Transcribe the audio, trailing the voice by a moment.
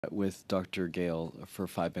with Dr. Gyal for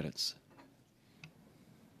 5 minutes.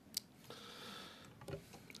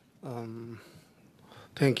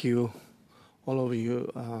 Thank you, all of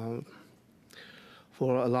you,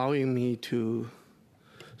 for allowing me to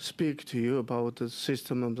speak to you about the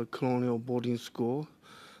system of the Colonial boarding school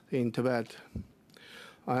in Tibet.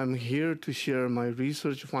 I'm here to share my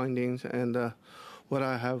research findings and what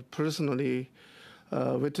I have personally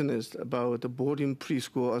witnessed about the boarding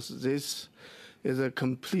preschool, as this is a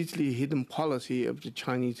completely hidden policy of the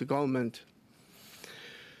Chinese government.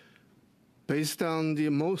 Based on the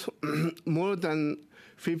more than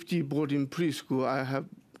 50 boarding preschool I have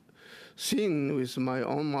seen with my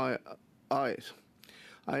own eyes,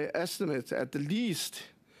 I estimate at least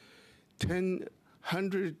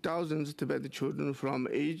 100,000 Tibetan children from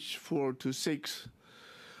age 4 to 6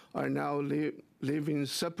 are now living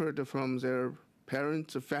separate from their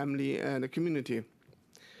parents, family, and community.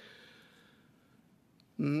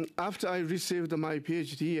 After I received my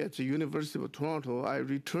PhD at the University of Toronto, I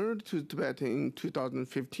returned to Tibet in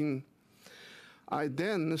 2015. I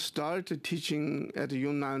then started teaching at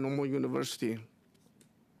Yunnan Normal University.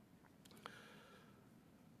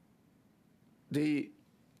 The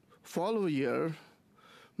following year,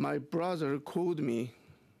 my brother called me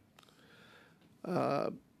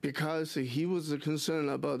because he was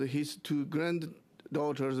concerned about his two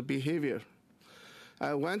granddaughters' behavior.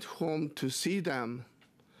 I went home to see them.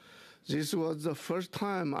 This was the first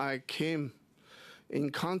time I came in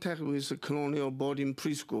contact with the Colonial boarding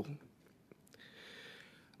preschool.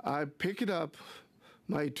 I picked up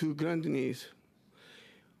my two grandniece,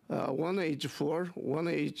 one age 4, one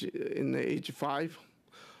in age 5,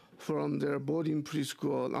 from their boarding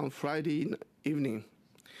preschool on Friday evening,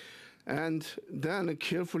 and then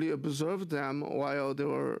carefully observed them while they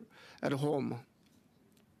were at home.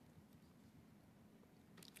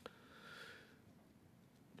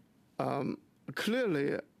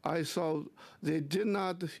 Clearly, I saw they did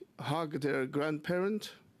not hug their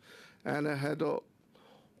grandparent and had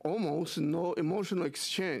almost no emotional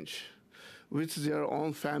exchange with their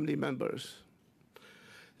own family members.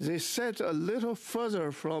 They sat a little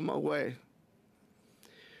further away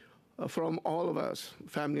from all of us,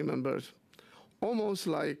 family members, almost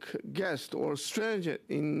like guests or strangers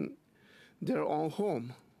in their own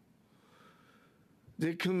home.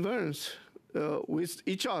 They conversed with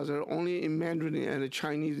each other only in Mandarin and the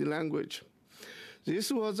Chinese language.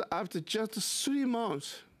 This was after just 3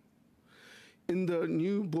 months in the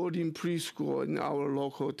new boarding preschool in our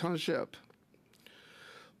local township.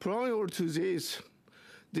 Prior to this,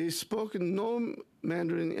 they spoke no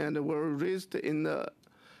Mandarin and were raised in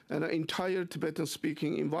an entire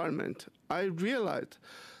Tibetan-speaking environment. I realized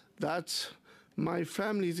that my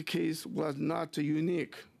family's case was not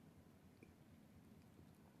unique.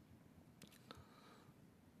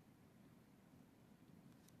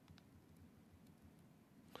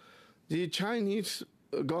 The Chinese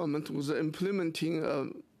government was implementing a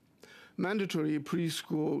mandatory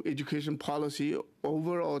preschool education policy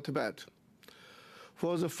over all Tibet.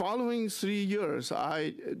 For the following 3 years,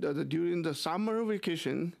 during the summer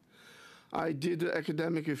vacation, I did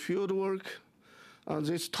academic field work on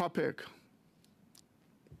this topic.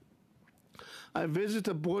 I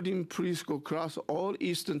visited boarding preschool across all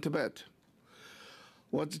eastern Tibet,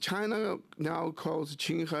 what China now calls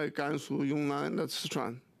Qinghai, Gansu, Yunnan, and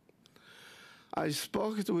Sichuan. I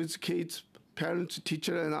spoke with kids, parents,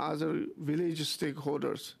 teachers, and other village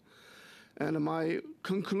stakeholders, and my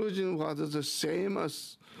conclusion was the same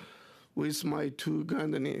as with my two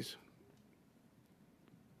grandniece.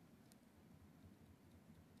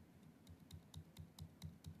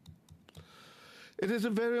 It is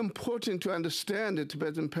very important to understand that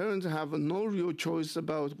Tibetan parents have no real choice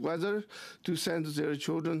about whether to send their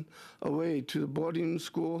children away to the boarding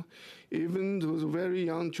school, even those very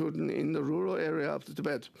young children in the rural area of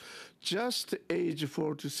Tibet, just age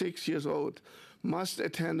 4 to 6 years old, must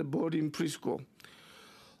attend boarding preschool.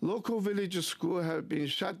 Local village schools have been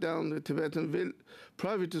shut down. The Tibetan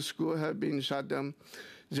private schools have been shut down.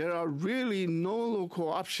 There are really no local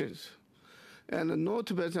options and no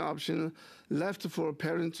Tibetan option left for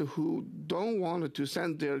parents who don't want to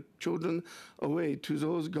send their children away to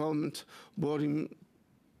those government boarding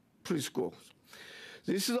preschools.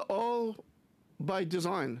 This is all by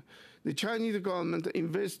design. The Chinese government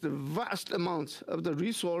invests vast amounts of the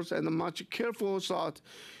resource and much careful thought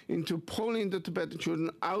into pulling the Tibetan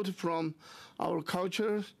children out from our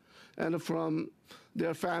culture and from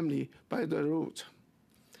their family by the root.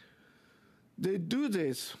 They do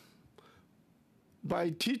this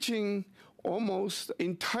by teaching almost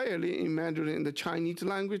entirely in Mandarin in the Chinese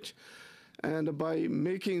language and by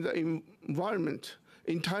making the environment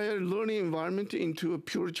entire learning environment into a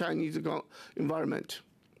pure Chinese environment.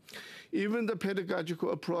 Even the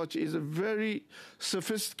pedagogical approach is very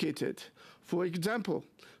sophisticated. For example,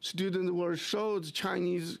 students were showed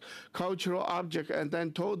Chinese cultural object and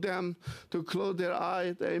then told them to close their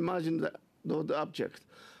eye, they imagined the object.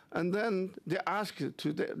 And then they asked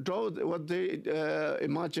to draw what they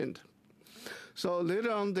imagined. So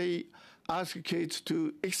later on, they asked kids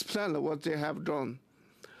to explain what they have drawn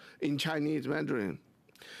in Chinese Mandarin.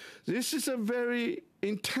 This is a very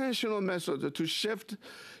intentional method to shift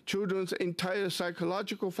children's entire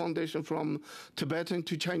psychological foundation from Tibetan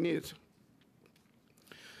to Chinese.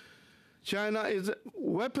 China is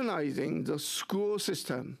weaponizing the school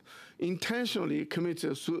system, intentionally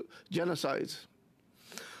committed to genocide.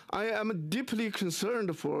 I am deeply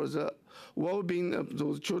concerned for the well-being of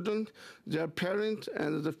those children, their parents,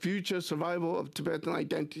 and the future survival of Tibetan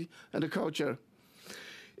identity and culture.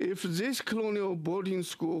 If this colonial boarding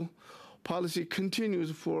school policy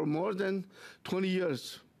continues for more than 20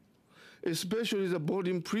 years, especially the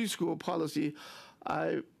boarding preschool policy,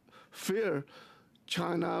 I fear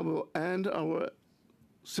China will end our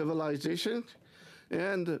civilization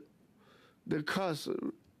and cause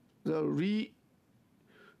the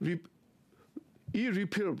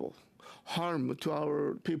irreparable harm to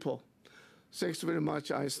our people. Thanks very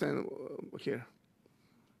much. I stand here.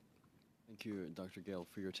 Thank you, Dr. Gyal,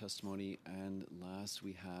 for your testimony. And last,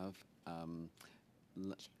 we have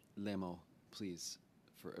Lemo, please,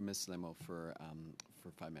 for Ms. Lemo for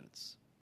 5 minutes.